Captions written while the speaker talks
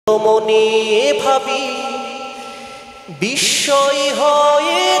মনে ভাবি বিস্ময়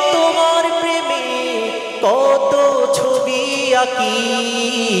হয়ে তোমার প্রেমে কত ছবি আঁকি,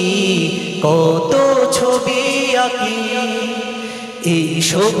 কত ছবি আঁকি। এই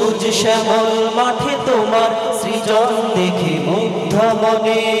সবুজ শ্যামল মাঠে তোমার সৃজন দেখে মুগ্ধ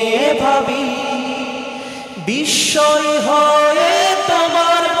মনে ভাবি বিস্ময় হয়ে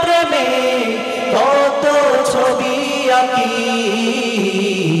তোমার প্রেমে কত ছবি আঁকি,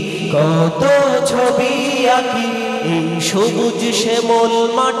 কত ছবি আঁকি। এই সবুজ শ্যামল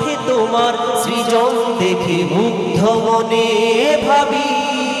মাঠে তোমার সৃজন দেখে মুগ্ধ মনে ভাবি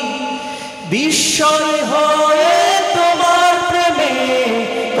বিস্ময় হয়ে তোমার প্রেমে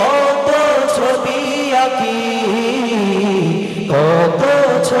কত ছবি আঁকি, কত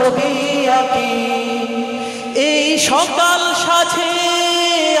ছবি আঁকি। এই সকাল সাজে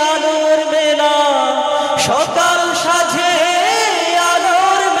আলোর মেলা, সকাল সাজে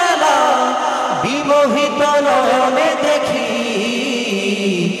আলোর মেলা, বিমোহিত নয়নে দেখি,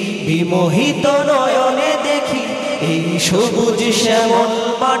 বিমোহিত নয়নে দেখি। এই সবুজ শ্যামল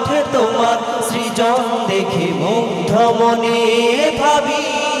মাঠে তোমার সৃজন দেখে মুগ্ধ মনে ভাবি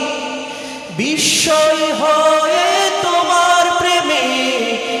বিস্ময় হয়ে তোমার প্রেমে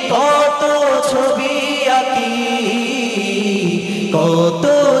কত ছবি আঁকি, কত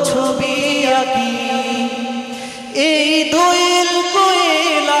ছবি আঁকি। এই দোয়েল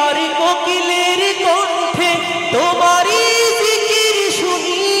কোয়েল আর কোকিলের কণ্ঠে তোমারই জিকির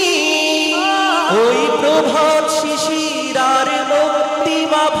শুনি, ওই প্রভাত শিশির আর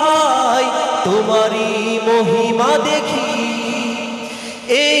মুক্তিমা ভাই তোমারই মহিমা দেখি।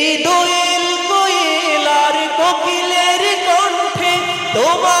 এই দোয়েল কোয়েল আর কোকিলের কণ্ঠে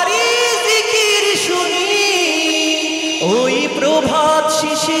তোমারই জিকির শুনি, ওই প্রভাত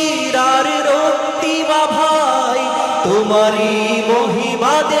শিশির আর মুক্তিমা ভাই তোমারই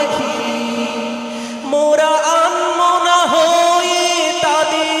মহিমা দেখি। মোরা আনমনা হয়ে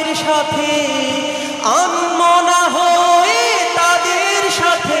তাদের সাথে, আনমনা হয়ে তাদের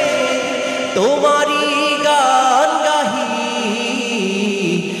সাথে তোমারই গান গাহি,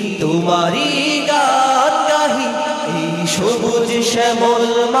 তোমারই গান গাহি। এই সবুজ শ্যামল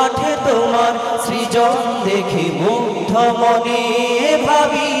মাঠে তোমার সৃজন দেখে মুগ্ধ মনে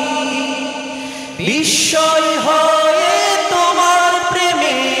ভাবি বিস্ময় হয়ে তোমার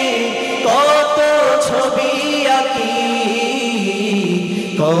প্রেমে কত ছবি আঁকি,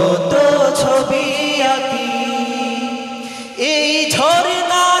 কত ছবি আঁকি। এই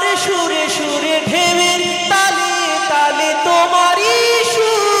ঝরনার সুরে সুরে ঢেউয়ের তালে তালে তোমারই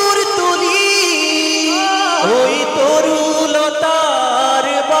সুর তুলি, ওই তরুলতার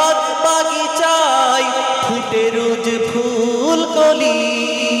বাগ বাগিচায় ফুটে রোজ ফুলকলি।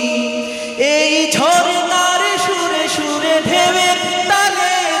 এই ঝরনার সুরে সুরে ঢেউয়ের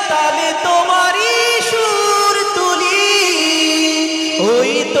তালে তালে তোমারই সুর তুলি,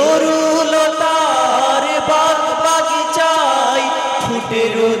 ওই তরুলতার বাগ বাগিচায় ফুটে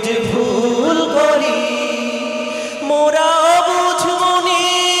রোজ ফুলকলি। মোরা অবুঝ মনে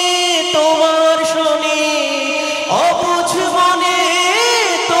তোমার শোনে, অবুঝ মনে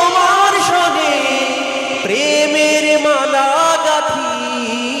তোমার শোনে প্রেমের মালা গাথি,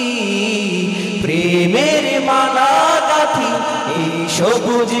 প্রেমের মালা গাথি। এই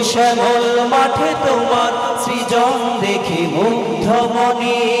সবুজ শ্যামল মাঠে তোমার সৃজন দেখে মুগ্ধ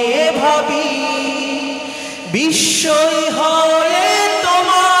মনে ভাবি বিস্ময় হয়ে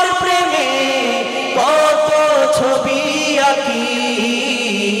তোমার প্রেমে কত ছবি আঁকি,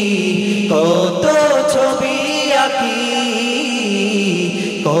 কত ছবি আঁকি,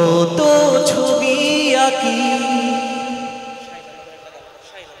 কত ছবি আঁকি।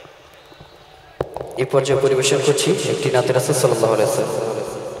 এই পর্যায়ে পরিবেশন করছি একটি নাতে রাসূল সাল্লাল্লাহু আলাইহি ওয়াসাল্লাম।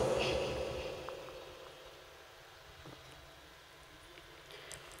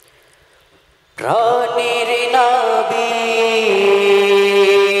 প্রাণের নবী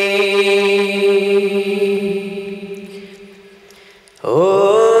ও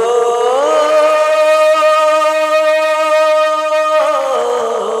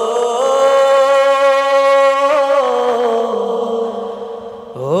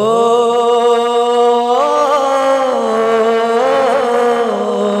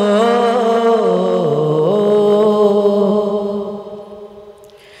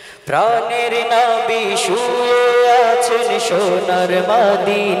প্রাণের নবী শুয়ে আছেন সোনার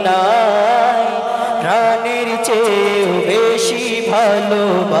মদিনায়, প্রাণের চেয়েও বেশি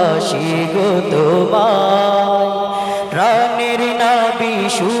ভালোবাসি গো তোমায়। প্রাণের নবী নবী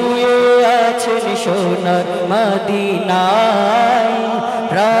শুয়ে আছেন সোনার মদিনায়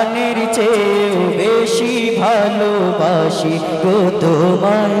প্রাণের চেয়েও বেশি ভালোবাসি গো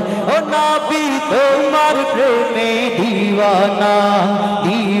তোমায় ও নবী তোমার প্রেমে দিওয়ানা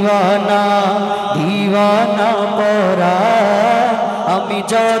দিওয়ানা দিওয়ানা পরাণ আমি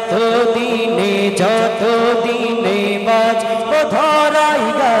যত দিনে বাঁচব ধরাই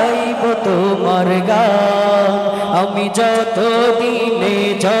গাইব তোমার গান আমি যত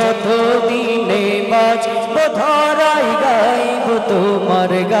দিনে বাঁচব ধরাই গাইব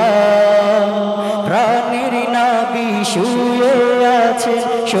তোমার গান প্রাণের নবী শুয়ে আছে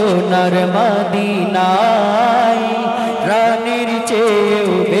সোনার মদিনায় প্রাণের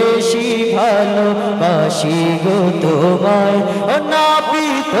চেয়েও বেশি ভালোবাসি গো তোমায় ও নবী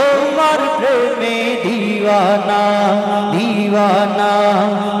তোমার প্রেমে দিওয়ানা দিওয়ানা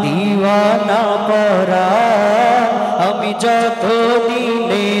দিওয়ানা পরাণ আমি যত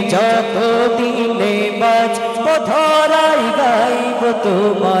দিনে বাঁচব ধরাই গাইব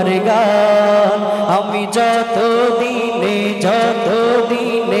তোমার গান আমি যত দিনে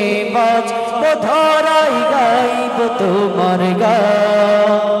বাঁচব ধরাই গাইব তোমার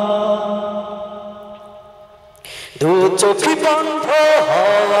গান দু চোখি বন্ধ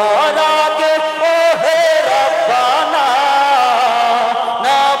হওয়ার আগে ওহে রব্বানা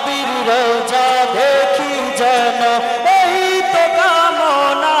নবীর রোজা দেখি যেন এই তো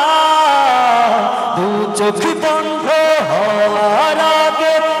কামনা দু চোখি বন্ধ হওয়ার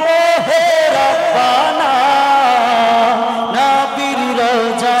আগে ওহে রব্বানা নবীর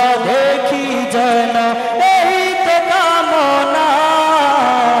রোজা দেখি যেন এই তো কামনা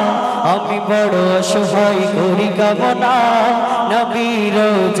আমি বড় অসহায় করি কামনা নবীর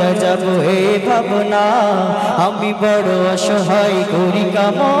রোজা যাব হে ভাবনা আমি বড় অসহায় করি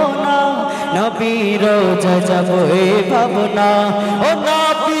কামনা নবীর রোজা যাব হে ভাবনা ও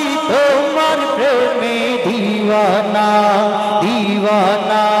নবী তোমার প্রেমে দিওয়ানা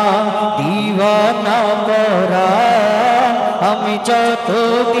দিওয়ানা দিওয়ানা পরাণ আমি যত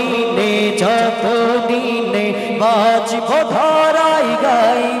দিনে বাঁচব ধরাই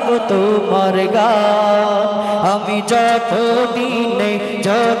গাইব তোমার গান আমি যত দিনে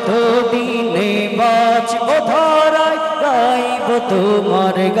বাঁচব ধরাই গাইব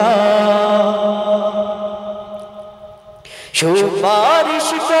তোমার গান সুপারিশ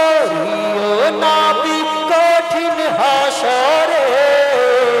করিও নবী কঠিন হাসরে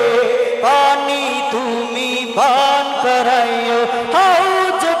পানি তুমি পান করাইও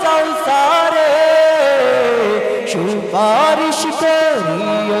হাউজ কাউসারে সুপারিশ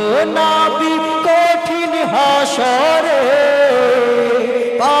করিও নবী কঠিন হাসরে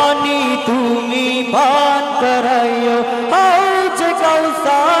পানি তুমি পান করাইও হাউজ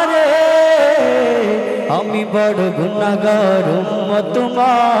কাউসারে আমি বড় গুনাহগার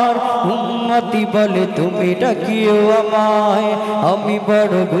তোমার উম্মতি বলে তুমি ডাকিও আমায় আমি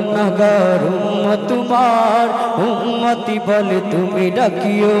বড় গুনাহগার তোমার উম্মতি বলে তুমি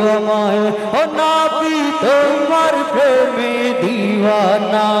ডাকিও আমায় ও নবী তোমার প্রেমে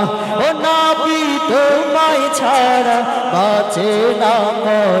দিওয়ানা ও নবী তোমায় ছাড়া বাঁচে না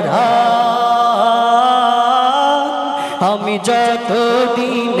পরাণ আমি যত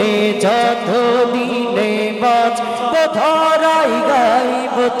দিনে বাঁচব ধরাই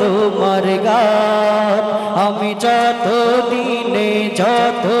গাইব তোমার গান আমি যত দিনে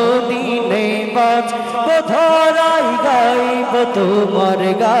বাঁচব ধরাই গাইব তোমার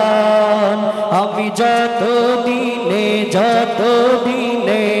গান আমি যত দিনে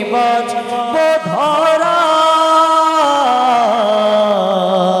বাঁচব